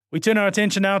We turn our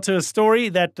attention now to a story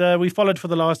that we followed for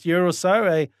the last year or so.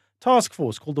 A task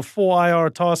force called the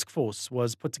 4IR Task Force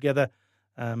was put together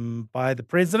by the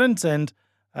president, and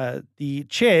the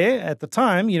chair at the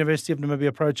time, University of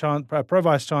Namibia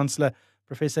Pro-Vice-Chancellor,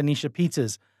 Professor Anicia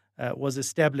Peters, was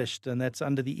established, and that's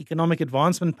under the economic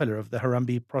advancement pillar of the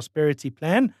Harambee Prosperity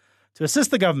Plan to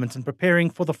assist the government in preparing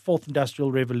for the fourth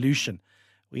industrial revolution.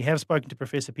 We have spoken to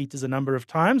Professor Peters a number of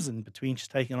times, and between she's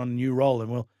taking on a new role, and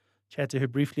we'll chat to her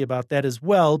briefly about that as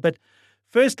well. But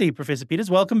firstly, Professor Peters,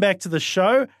 welcome back to the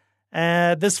show.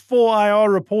 This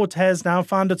 4IR report has now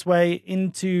found its way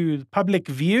into public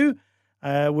view.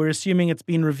 We're assuming it's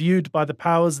been reviewed by the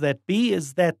powers that be.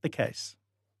 Is that the case?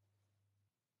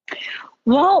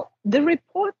 Well, the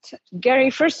report, Gary,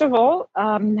 first of all,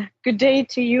 good day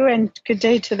to you and good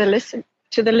day to the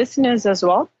listeners as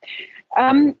well.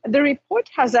 The report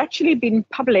has actually been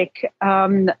public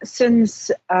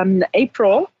since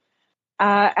April,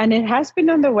 and it has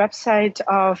been on the website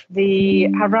of the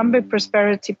Harambee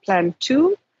Prosperity Plan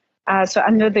 2, so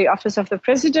under the Office of the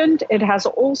President. It has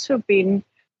also been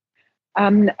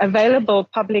available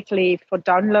publicly for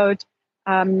download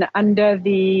under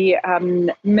the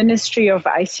Ministry of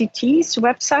ICT's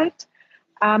website.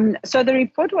 So the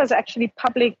report was actually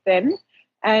public then.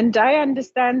 And I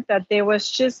understand that there was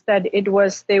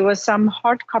some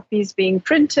hard copies being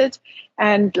printed,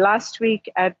 and last week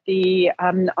at the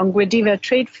Ongwediva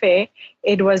Trade Fair,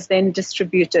 it was then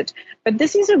distributed. But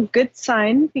this is a good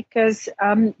sign because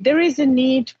there is a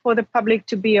need for the public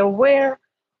to be aware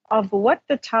of what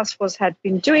the task force had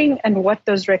been doing and what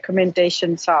those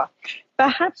recommendations are.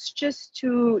 Perhaps just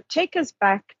to take us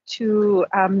back to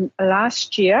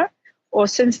last year, or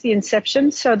since the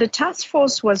inception. So the task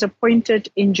force was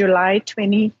appointed in July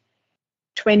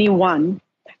 2021.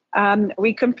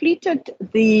 We completed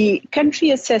the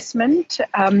country assessment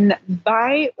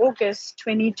by August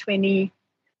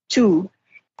 2022.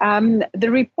 The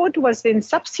report was then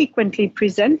subsequently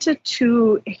presented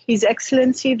to His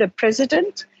Excellency the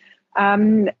President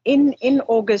in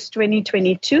August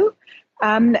 2022,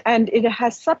 and it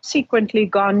has subsequently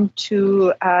gone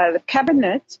to the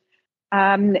Cabinet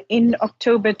in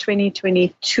October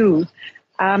 2022.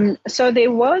 So there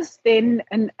was then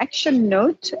an action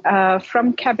note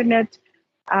from Cabinet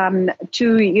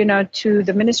to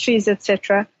the ministries,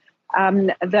 etc.,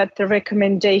 that the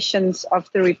recommendations of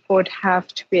the report have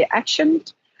to be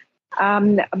actioned.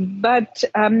 But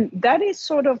that is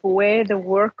sort of where the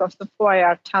work of the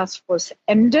 4IR task force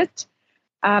ended.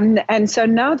 And so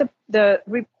now the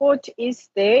report is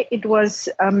there. It was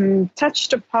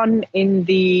touched upon in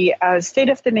the State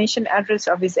of the Nation address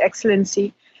of His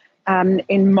Excellency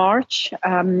in March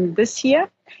this year.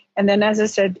 And then, as I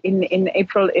said, in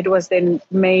April, it was then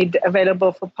made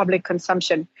available for public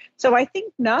consumption. So I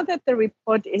think now that the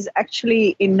report is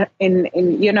actually in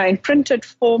printed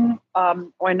form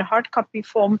or in hard copy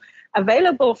form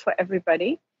available for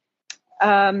everybody,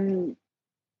 do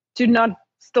not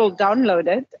still download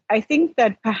it. I think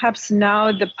that perhaps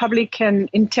now the public can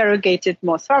interrogate it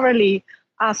more thoroughly,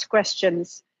 ask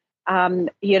questions,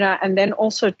 and then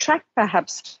also track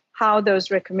perhaps how those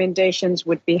recommendations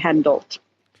would be handled.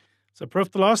 So,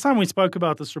 Prof, the last time we spoke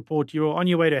about this report, you were on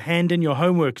your way to hand in your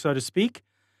homework, so to speak.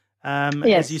 Yes.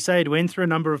 As you say, it went through a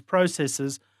number of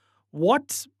processes.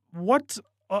 What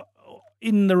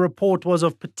in the report was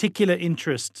of particular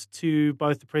interest to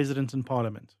both the President and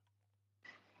Parliament?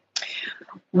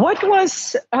 What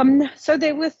was, so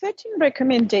there were 13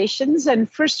 recommendations,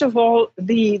 and first of all,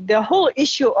 the whole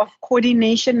issue of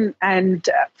coordination and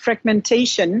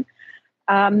fragmentation,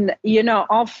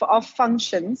 of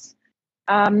functions,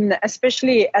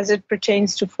 especially as it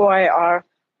pertains to 4IR,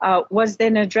 was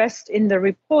then addressed in the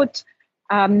report.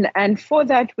 And for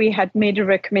that, we had made a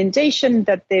recommendation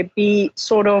that there be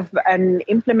sort of an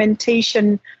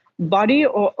implementation body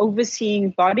or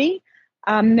overseeing body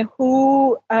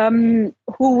who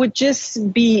would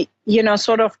just be,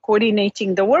 sort of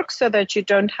coordinating the work so that you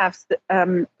don't have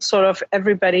sort of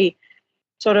everybody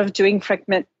sort of doing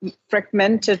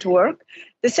fragmented work.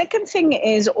 The second thing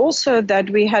is also that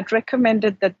we had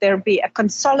recommended that there be a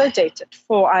consolidated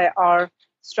 4IR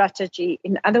strategy.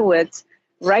 In other words,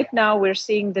 right now we're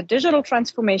seeing the digital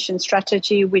transformation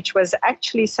strategy, which was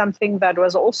actually something that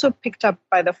was also picked up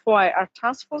by the 4IR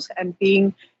task force and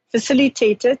being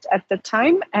facilitated at the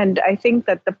time. And I think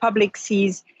that the public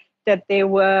sees that there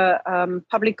were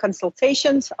public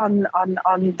consultations on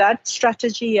that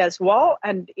strategy as well.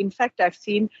 And in fact, I've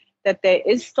seen that there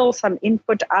is still some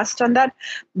input asked on that.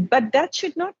 But that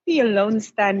should not be alone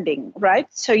standing, right?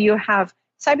 So you have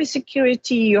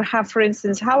cybersecurity, you have, for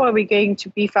instance, how are we going to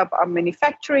beef up our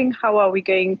manufacturing? How are we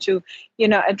going to,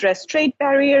 address trade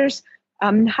barriers?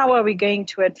 How are we going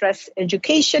to address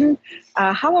education?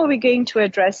 How are we going to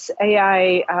address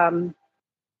AI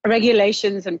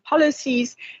regulations and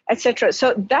policies, etc.?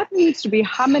 So that needs to be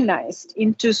harmonized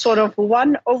into sort of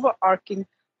one overarching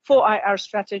 4IR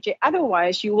strategy.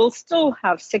 Otherwise, you will still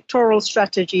have sectoral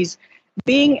strategies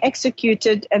being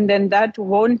executed, and then that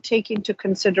won't take into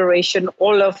consideration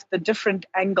all of the different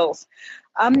angles.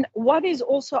 What is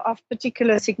also of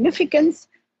particular significance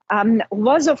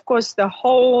was, of course, the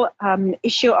whole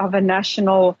issue of a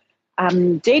national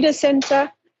data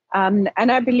center. And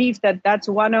I believe that that's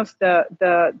one of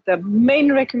the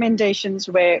main recommendations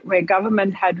where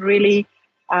government had really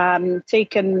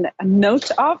taken a note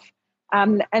of.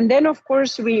 And then, of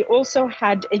course, we also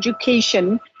had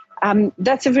education.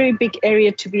 That's a very big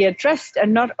area to be addressed,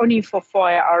 and not only for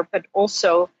 4IR, but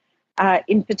also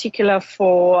in particular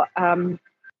for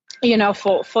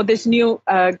this new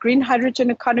green hydrogen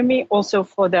economy, also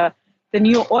for the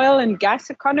new oil and gas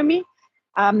economy.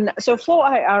 So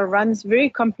 4IR runs very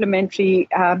complementary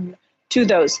to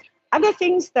those. Other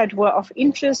things that were of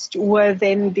interest were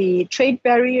then the trade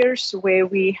barriers, where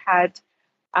we had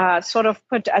sort of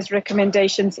put as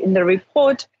recommendations in the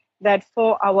report that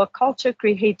for our culture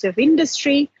creative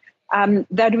industry,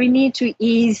 that we need to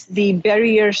ease the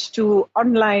barriers to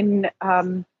online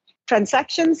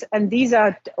transactions, and these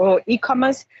are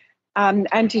e-commerce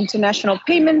and international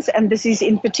payments, and this is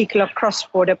in particular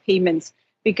cross-border payments,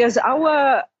 because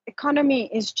our economy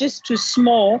is just too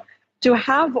small to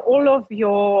have all of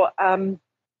your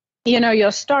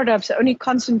your startups only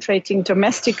concentrating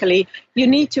domestically. You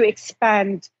need to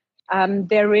expand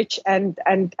their reach and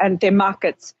their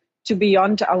markets to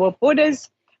beyond our borders,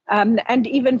 and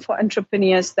even for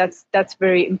entrepreneurs, that's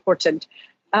very important.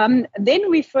 Then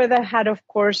we further had, of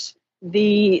course,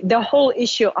 the whole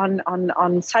issue on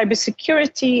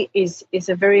cybersecurity is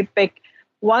a very big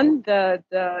one.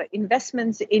 The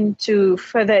investments into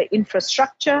further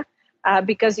infrastructure,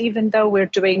 because even though we're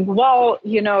doing well,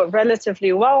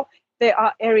 relatively well, there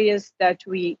are areas that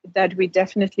we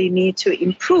definitely need to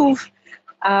improve.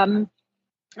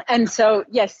 And so,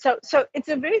 yes, so it's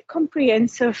a very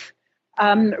comprehensive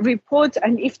report.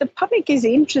 And if the public is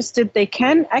interested, they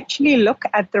can actually look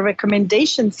at the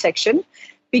recommendation section,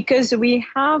 because we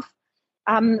have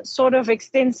sort of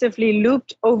extensively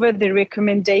looped over the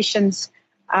recommendations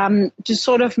to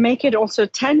sort of make it also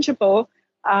tangible,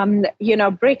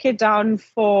 break it down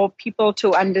for people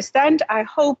to understand. I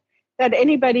hope that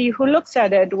anybody who looks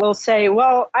at it will say,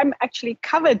 well, I'm actually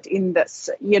covered in this.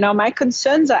 My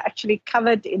concerns are actually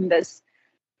covered in this,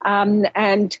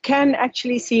 and can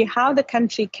actually see how the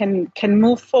country can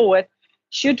move forward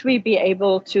should we be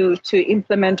able to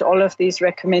implement all of these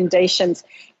recommendations.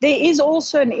 There is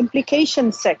also an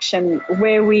implication section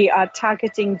where we are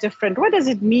targeting different, what does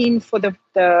it mean for the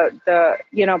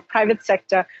private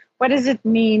sector? What does it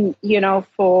mean,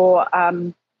 for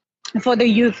the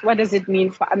youth? What does it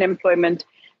mean for unemployment,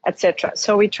 etc.?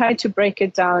 So we try to break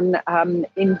it down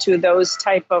into those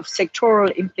type of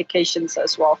sectoral implications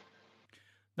as well.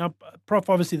 Now, Prof,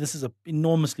 obviously this is an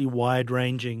enormously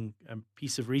wide-ranging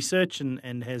piece of research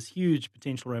and has huge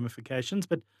potential ramifications,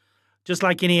 but just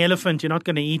like any elephant, you're not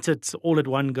going to eat it all at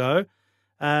one go.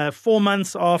 4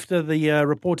 months after the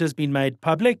report has been made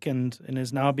public and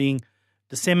is now being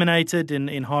disseminated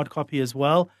in hard copy as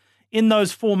well, in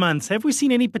those 4 months, have we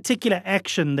seen any particular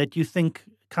action that you think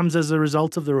comes as a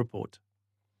result of the report?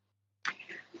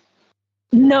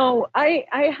 No, I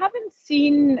haven't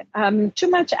seen too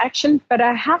much action, but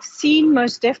I have seen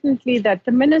most definitely that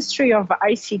the Ministry of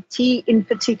ICT in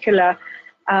particular,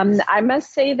 I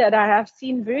must say that I have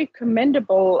seen very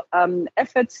commendable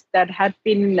efforts that had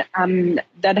been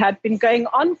going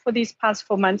on for these past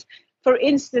 4 months. For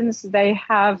instance, they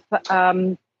have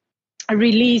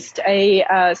released a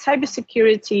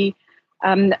cybersecurity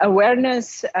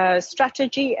awareness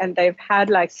strategy, and they've had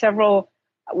several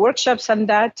workshops on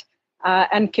that.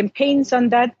 And campaigns on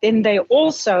that. Then they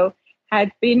also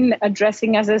had been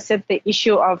addressing, as I said, the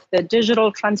issue of the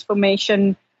digital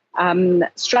transformation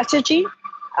strategy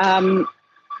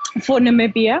for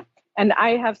Namibia. And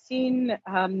I have seen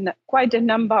quite a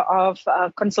number of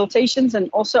consultations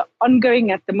and also ongoing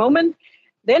at the moment.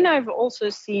 Then I've also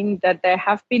seen that they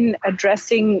have been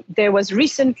addressing, there was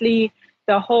recently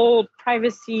the whole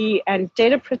privacy and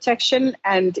data protection.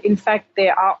 And in fact,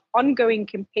 there are ongoing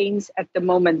campaigns at the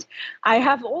moment. I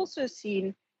have also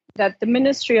seen that the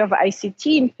Ministry of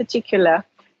ICT in particular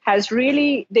has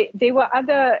really, there were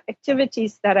other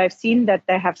activities that I've seen that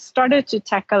they have started to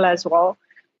tackle as well.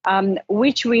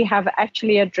 which we have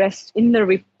actually addressed in the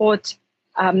report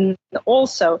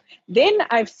also. Then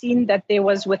I've seen that there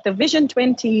was, with the Vision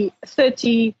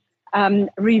 2030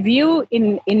 review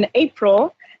in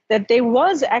April, that there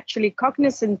was actually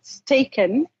cognizance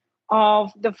taken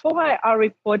of the 4IR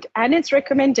report and its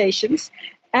recommendations,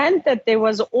 and that there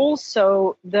was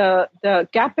also the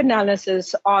gap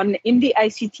analysis on, in the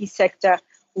ICT sector,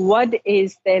 what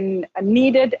is then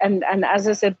needed. And as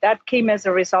I said, that came as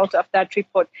a result of that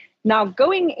report. Now,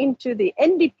 going into the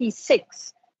NDP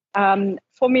 6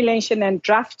 formulation and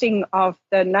drafting of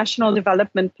the National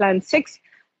Development Plan 6,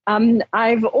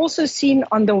 I've also seen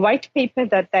on the white paper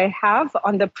that they have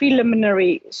on the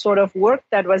preliminary sort of work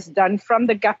that was done from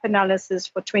the gap analysis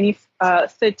for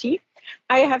 2030.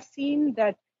 I have seen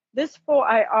that this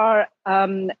 4IR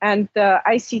and the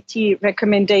ICT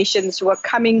recommendations were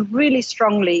coming really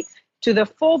strongly to the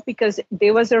fore, because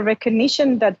there was a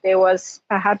recognition that there was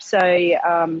perhaps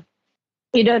that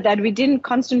we didn't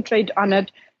concentrate on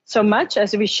it so much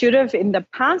as we should have in the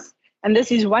past. And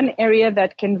this is one area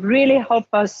that can really help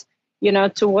us,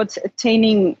 towards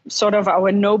attaining sort of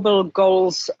our noble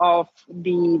goals of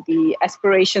the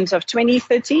aspirations of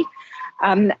 2030.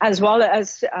 As well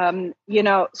as,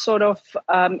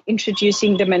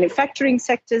 introducing the manufacturing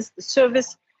sectors, the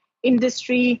service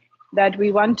industry that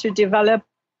we want to develop.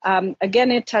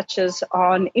 Again, it touches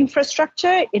on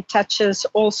infrastructure. It touches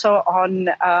also on,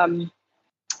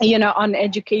 on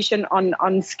education,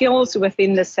 on skills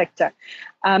within the sector.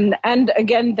 And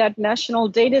again, that national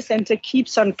data center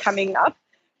keeps on coming up.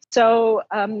 So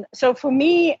for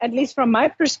me, at least from my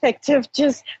perspective,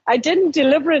 I didn't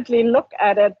deliberately look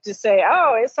at it to say,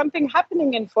 oh, is something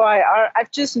happening in 4IR?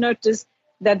 I've just noticed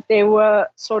that there were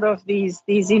sort of these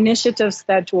initiatives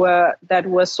that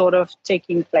were sort of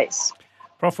taking place.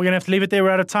 Prof, we're going to have to leave it there.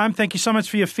 We're out of time. Thank you so much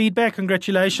for your feedback.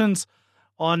 Congratulations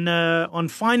on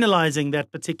finalising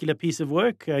that particular piece of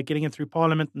work, getting it through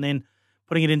Parliament and then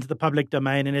putting it into the public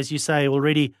domain. And as you say,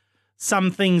 already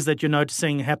some things that you're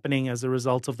noticing happening as a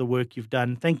result of the work you've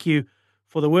done. Thank you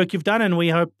for the work you've done, and we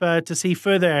hope to see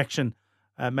further action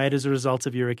made as a result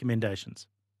of your recommendations.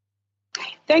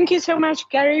 Thank you so much,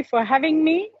 Gary, for having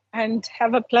me, and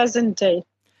have a pleasant day.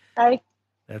 Bye.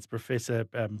 That's Professor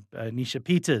Anicia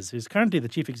Peters, who's currently the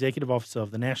Chief Executive Officer of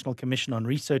the National Commission on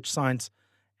Research, Science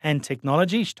and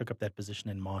Technology. She took up that position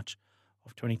in March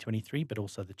of 2023, but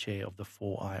also the chair of the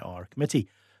 4IR committee.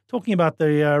 Talking about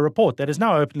the report that is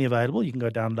now openly available. You can go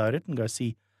download it and go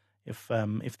see if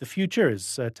the future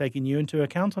is taking you into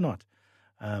account or not.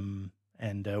 And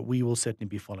we will certainly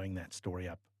be following that story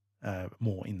up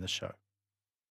more in the show.